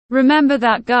Remember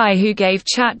that guy who gave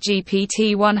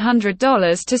ChatGPT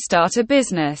 $100 to start a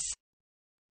business?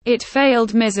 It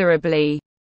failed miserably.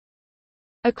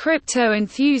 A crypto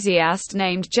enthusiast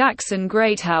named Jackson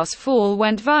Greathouse Fall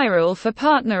went viral for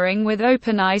partnering with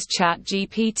OpenAI's Chat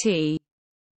GPT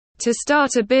to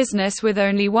start a business with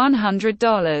only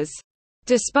 $100.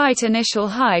 Despite initial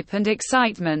hype and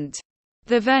excitement,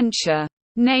 the venture,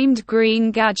 named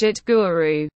Green Gadget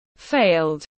Guru,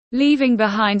 failed, leaving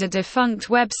behind a defunct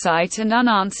website and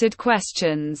unanswered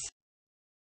questions.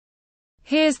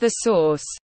 Here's the source,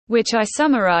 which I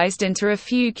summarized into a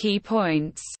few key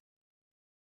points.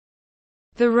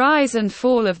 The rise and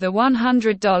fall of the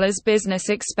 $100 business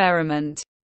experiment.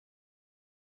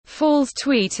 Fall's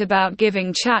tweet about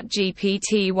giving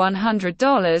ChatGPT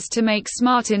 $100 to make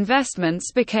smart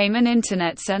investments became an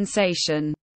internet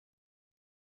sensation.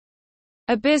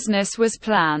 A business was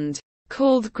planned,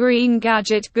 called Green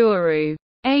Gadget Guru,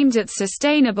 aimed at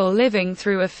sustainable living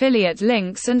through affiliate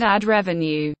links and ad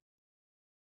revenue.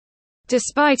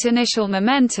 Despite initial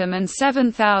momentum and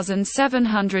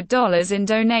 $7,700 in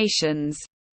donations,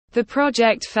 the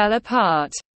project fell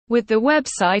apart, with the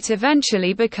website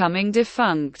eventually becoming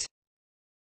defunct.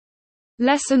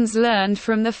 Lessons learned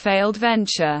from the failed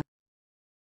venture.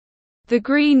 The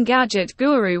Green Gadget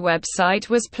Guru website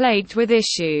was plagued with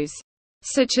issues,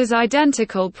 such as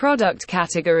identical product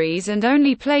categories and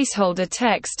only placeholder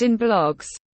text in blogs.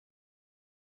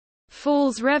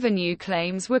 Fall's revenue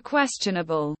claims were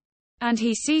questionable, and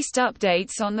he ceased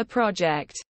updates on the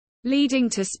project, leading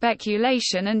to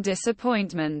speculation and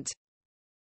disappointment.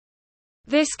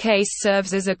 This case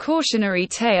serves as a cautionary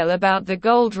tale about the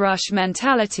gold rush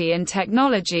mentality in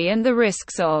technology and the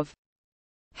risks of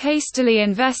hastily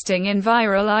investing in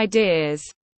viral ideas.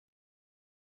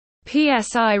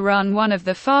 I run one of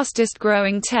the fastest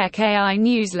growing tech AI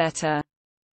newsletter,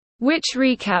 which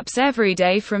recaps every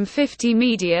day from 50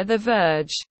 Media, The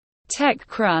Verge,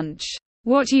 TechCrunch.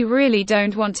 What you really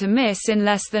don't want to miss in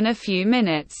less than a few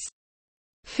minutes.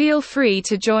 Feel free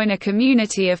to join a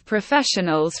community of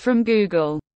professionals from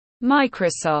Google,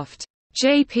 Microsoft,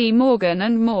 JP Morgan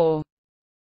and more.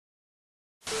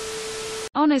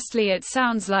 Honestly, it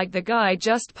sounds like the guy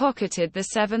just pocketed the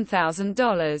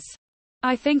 $7,000.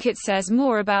 I think it says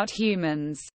more about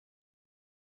humans.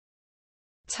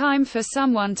 Time for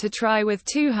someone to try with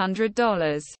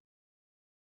 $200.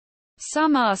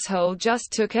 Some asshole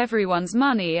just took everyone's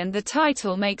money and the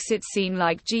title makes it seem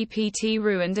like GPT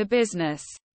ruined a business.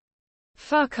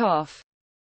 Fuck off.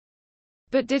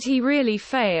 But did he really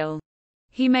fail?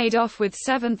 He made off with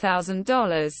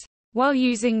 $7,000 while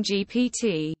using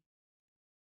GPT.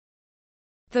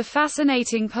 The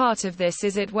fascinating part of this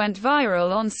is it went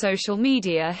viral on social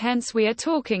media, hence we are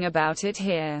talking about it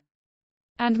here.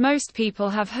 And most people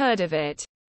have heard of it.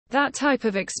 That type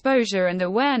of exposure and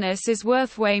awareness is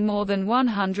worth way more than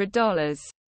 $100.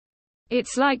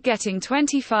 It's like getting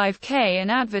 $25K in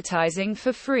advertising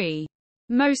for free.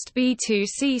 Most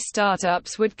B2C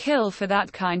startups would kill for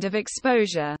that kind of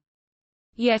exposure.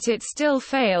 Yet it still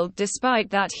failed despite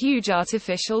that huge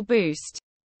artificial boost,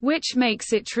 which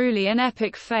makes it truly an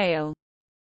epic fail.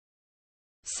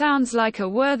 Sounds like a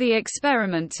worthy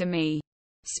experiment to me.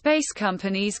 Space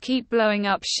companies keep blowing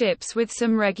up ships with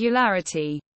some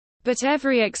regularity. But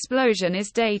every explosion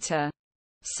is data.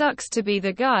 Sucks to be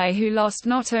the guy who lost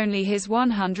not only his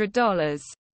 $100,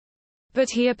 but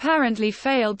he apparently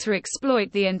failed to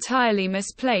exploit the entirely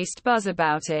misplaced buzz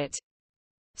about it.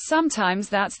 Sometimes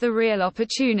that's the real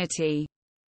opportunity.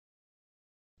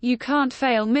 You can't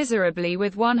fail miserably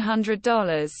with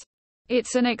 $100.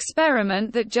 It's an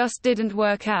experiment that just didn't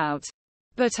work out.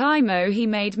 But IMO, he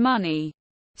made money.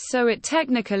 So it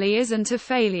technically isn't a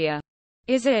failure.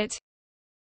 Is it?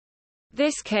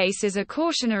 This case is a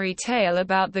cautionary tale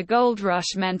about the gold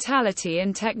rush mentality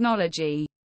in technology.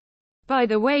 By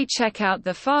the way, check out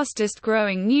the fastest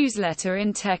growing newsletter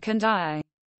in tech and AI.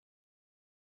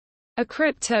 A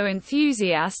crypto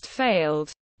enthusiast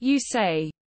failed, you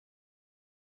say?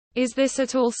 Is this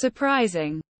at all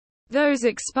surprising? Those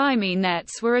Expime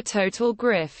nets were a total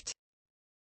grift.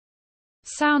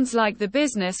 Sounds like the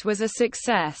business was a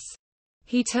success.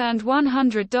 He turned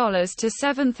 $100 to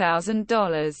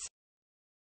 $7,000.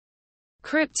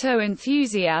 Crypto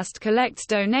enthusiast collects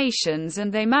donations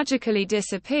and they magically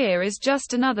disappear is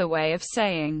just another way of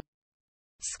saying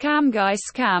scam guy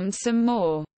scammed some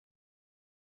more.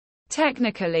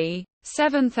 Technically,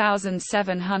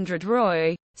 7,700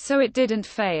 ROI, so it didn't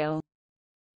fail.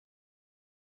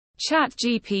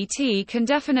 ChatGPT can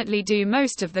definitely do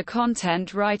most of the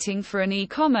content writing for an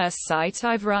e-commerce site.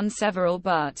 I've run several,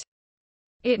 but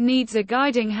it needs a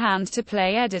guiding hand to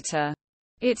play editor.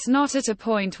 It's not at a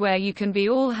point where you can be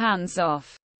all hands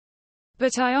off.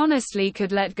 But I honestly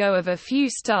could let go of a few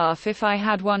staff if I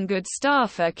had one good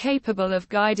staffer capable of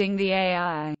guiding the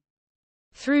AI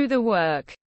through the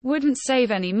work. Wouldn't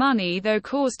save any money though,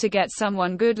 cause to get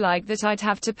someone good like that I'd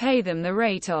have to pay them the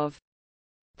rate of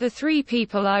the 3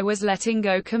 people I was letting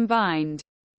go combined.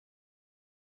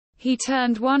 He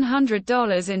turned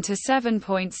 $100 into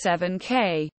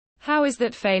 $7.7K. How is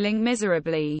that failing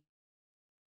miserably?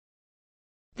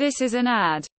 This is an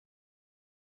ad.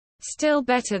 Still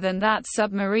better than that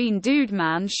submarine dude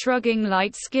man shrugging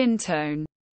light skin tone.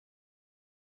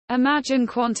 Imagine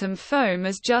quantum foam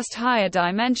as just higher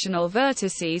dimensional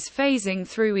vertices phasing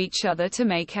through each other to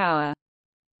make our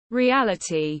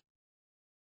reality.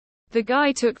 The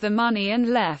guy took the money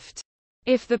and left.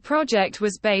 If the project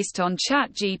was based on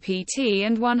ChatGPT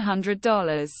and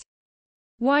 $100,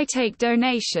 why take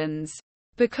donations?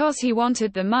 Because he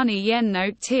wanted the money. Yen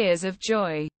note tears of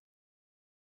joy.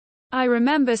 I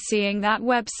remember seeing that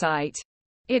website.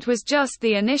 It was just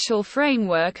the initial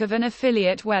framework of an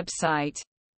affiliate website.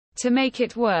 To make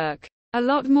it work, a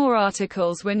lot more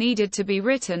articles were needed to be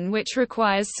written, which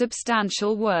requires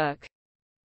substantial work.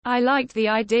 I liked the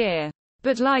idea.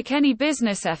 But like any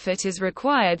business, effort is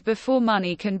required before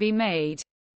money can be made.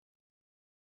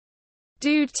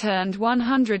 Dude turned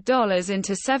 $100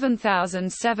 into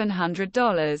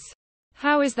 $7,700.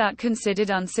 How is that considered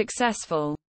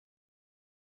unsuccessful?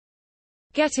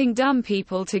 Getting dumb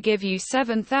people to give you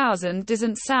 $7,000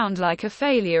 doesn't sound like a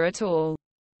failure at all.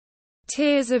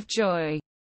 Tears of joy.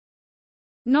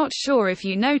 Not sure if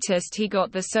you noticed he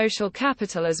got the social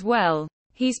capital as well.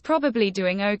 He's probably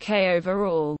doing okay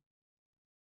overall.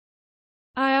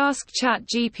 I asked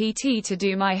ChatGPT to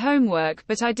do my homework,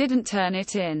 but I didn't turn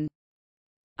it in.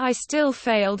 I still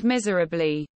failed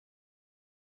miserably.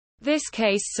 This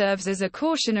case serves as a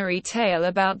cautionary tale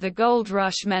about the gold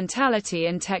rush mentality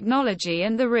in technology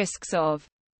and the risks of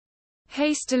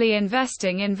hastily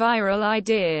investing in viral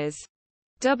ideas.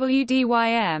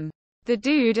 WDYM. The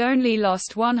dude only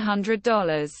lost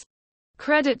 $100.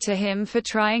 Credit to him for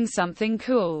trying something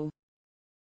cool.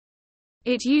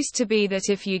 It used to be that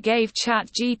if you gave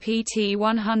ChatGPT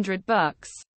 $100,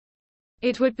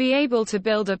 it would be able to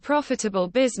build a profitable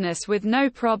business with no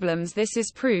problems. This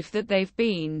is proof that they've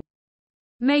been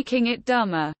making it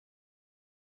dumber.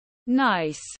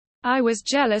 Nice. I was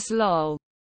jealous lol.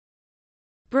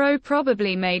 Bro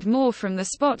probably made more from the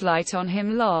spotlight on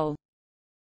him lol.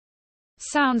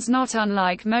 Sounds not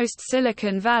unlike most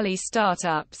Silicon Valley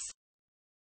startups.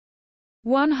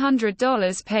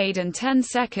 $100 paid and 10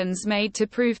 seconds made to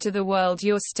prove to the world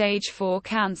you're stage 4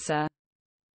 cancer.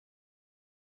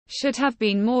 Should have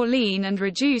been more lean and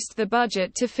reduced the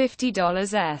budget to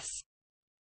 $50s.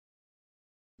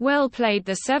 Well played.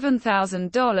 The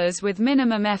 $7,000 with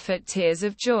minimum effort. Tears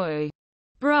of joy.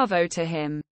 Bravo to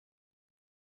him.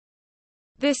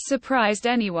 This surprised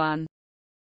anyone?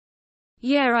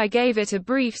 Yeah, I gave it a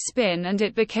brief spin and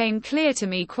it became clear to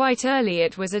me quite early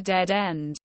it was a dead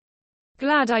end.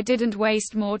 Glad I didn't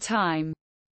waste more time.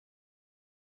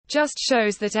 Just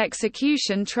shows that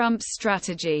execution trumps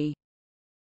strategy.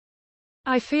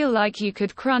 I feel like you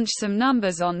could crunch some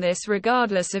numbers on this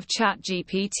regardless of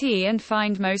ChatGPT and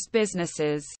find most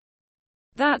businesses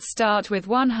that start with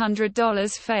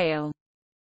 $100 fail.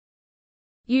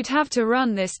 You'd have to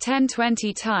run this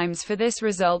 10-20 times for this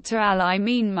result to ally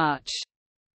mean much.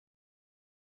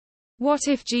 What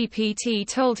if GPT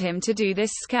told him to do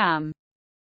this scam?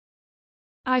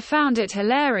 I found it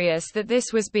hilarious that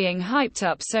this was being hyped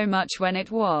up so much when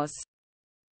it was.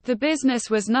 The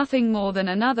business was nothing more than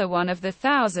another one of the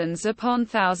thousands upon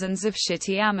thousands of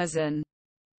shitty Amazon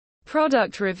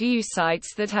product review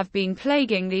sites that have been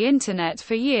plaguing the internet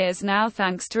for years now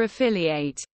thanks to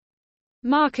affiliate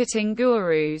marketing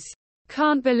gurus.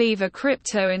 Can't believe a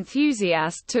crypto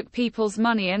enthusiast took people's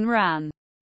money and ran.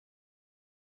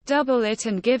 Double it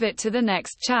and give it to the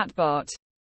next chatbot.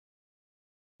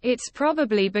 It's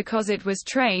probably because it was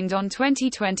trained on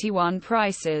 2021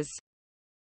 prices.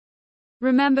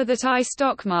 Remember that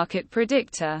stock market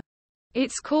predictor?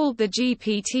 It's called the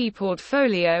GPT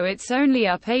portfolio. It's only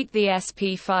up 8. The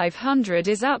SP 500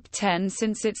 is up 10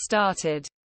 since it started.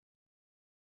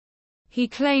 He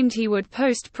claimed he would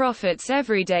post profits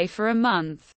every day for a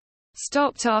month.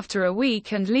 Stopped after a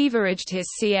week and leveraged his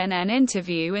CNN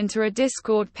interview into a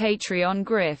Discord Patreon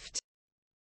grift.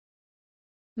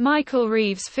 Michael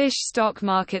Reeves' fish stock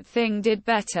market thing did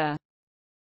better.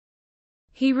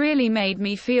 He really made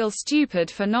me feel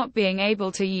stupid for not being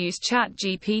able to use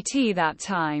ChatGPT that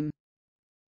time.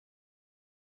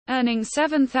 Earning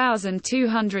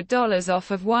 $7,200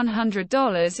 off of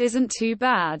 $100 isn't too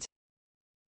bad.